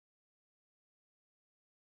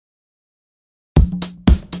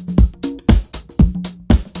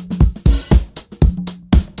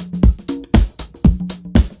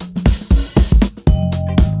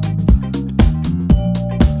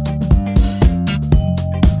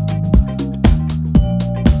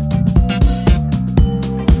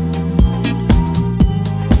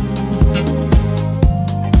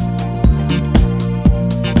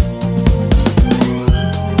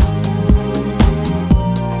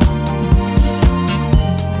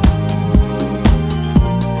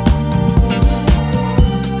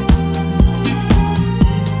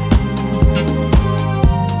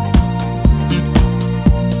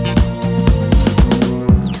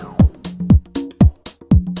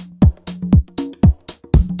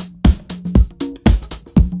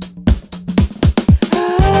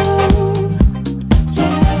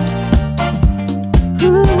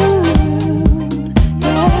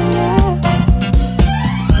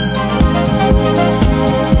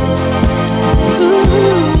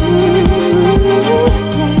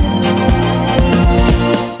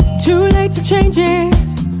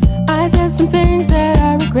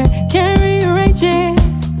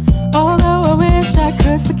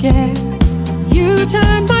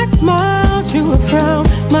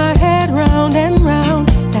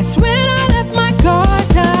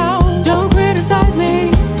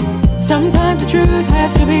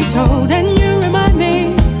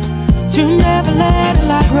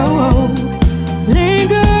grow old,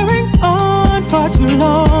 lingering on for too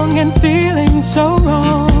long and feeling so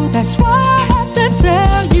wrong. That's why I had to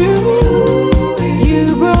tell you,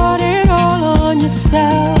 you brought it all on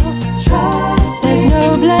yourself. There's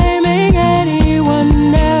no blaming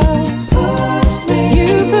anyone else. You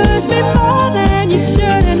pushed me more than you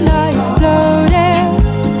should and I exploded,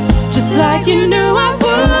 just like you knew I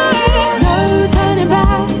would. No turning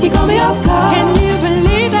back, you caught me off guard. Can you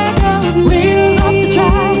believe that girl with wheels off the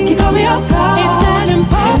track? You caught me off guard. It's an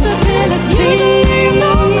impossibility. You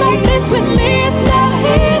know like this with me, it's never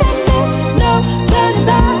hit and miss. No turning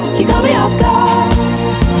back, you caught me off guard.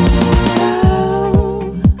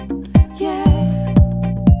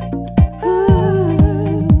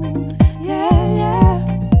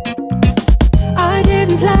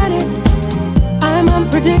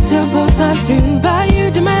 Unpredictable times two, but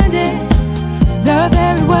you demanded the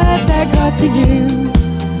very word that got to you.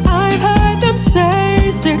 I've heard them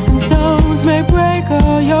say sticks and stones may break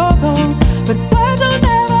all your bones, but words will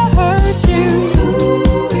never hurt you.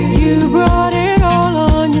 You brought it all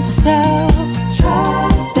on yourself.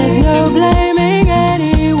 There's no blaming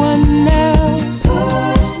anyone else.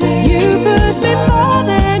 You pushed me more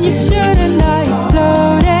than you should and I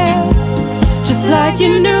exploded, just like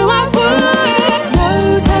you knew I would.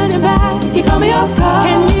 Turning back, you caught me off guard.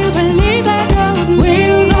 Can you believe that girl with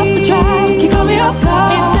wheels off the track? You caught me off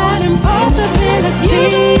guard. It's an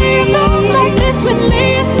impossibility. You know like this with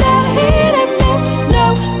me, it's never hit and miss.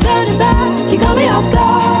 No turning back, you caught me off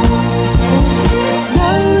guard. No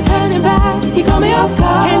turning back, you caught me off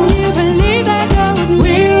guard. Can you believe that girl with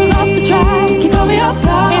wheels off the track? You caught me off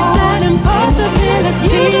guard. It's an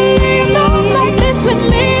impossibility. You know like this with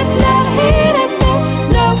me, it's never hit and miss.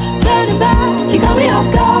 No turning back, you caught me off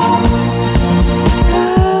guard.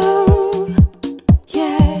 Oh,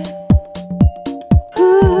 yeah.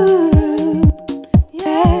 Ooh,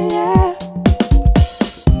 yeah, yeah.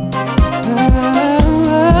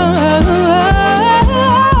 Oh,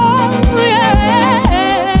 yeah.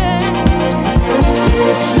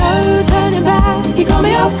 No turning back, you caught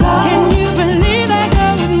me off guard. Can you believe that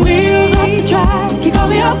girl with wheels off the track? You caught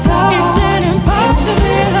me off guard. It's an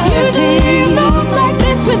impossibility. You know like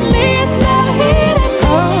this with me, it's never hit.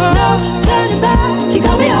 No turning back, you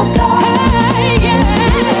got me off guard. Hey, yeah.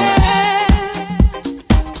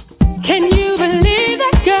 Can you believe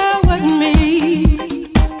that girl was me?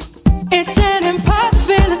 It's an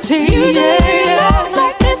impossibility. You did not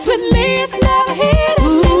like this with me, it's never hit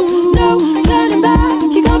and miss. No turning back,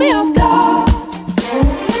 you got me off guard.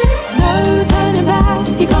 No turning back,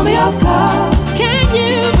 you got me off guard. Can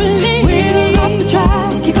you believe wheels off the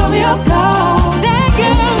track? You got me off guard. That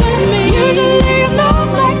girl with me, you did not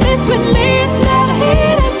like this with me, it's never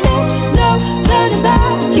hit and miss. No turning back,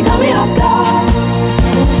 you got me off guard.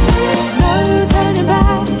 No turning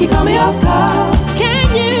back, you got me off guard. Can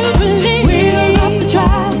you believe wheels off the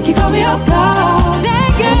track? You got me off guard. That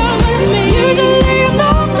girl with me, you did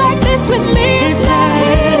not like this with me, it's never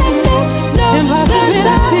hit and miss. No turning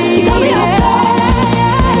back, you got me off guard.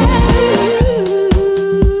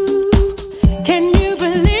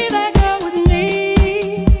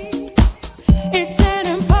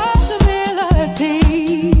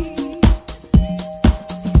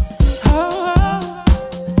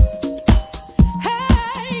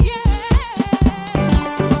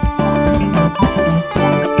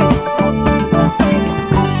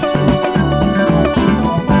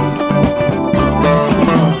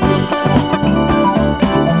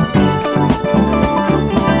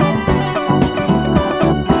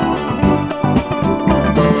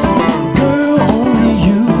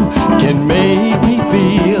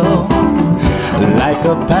 Like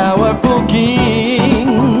a powerful king,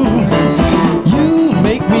 you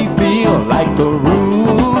make me feel like a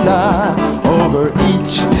ruler over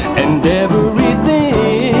each and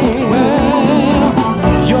everything.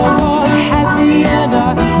 Well, your love has me in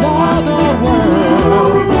another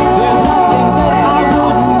world. There's nothing that I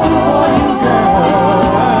wouldn't do for you, girl.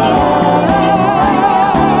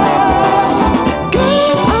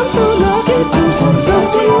 Girl, I'm so lucky to see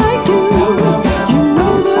something like you. You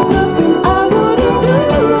know there's nothing I wouldn't do.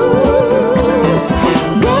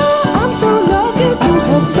 Girl, I'm so lucky to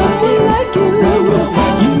see something like you.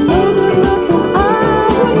 You know there's nothing I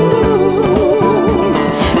wouldn't do.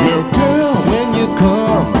 Now girl, when you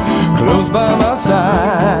come close by my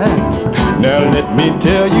side, now let me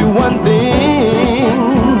tell you one thing.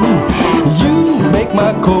 You make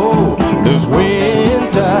my coldest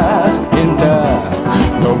winters enter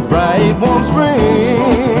no bright warm spring.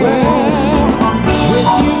 Well,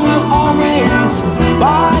 with you always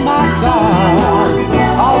by my side,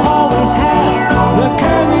 I'll always have the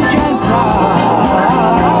courage and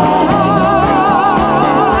pride.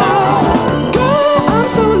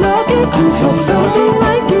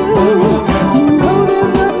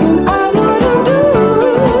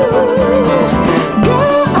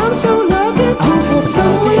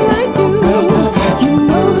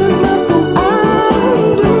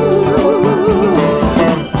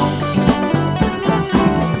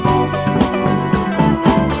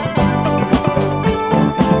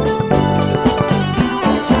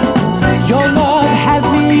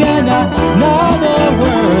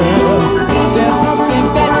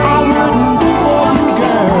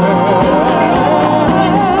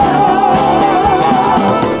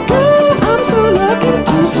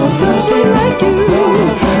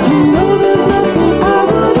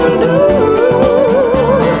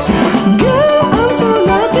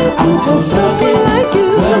 MAKOSSA.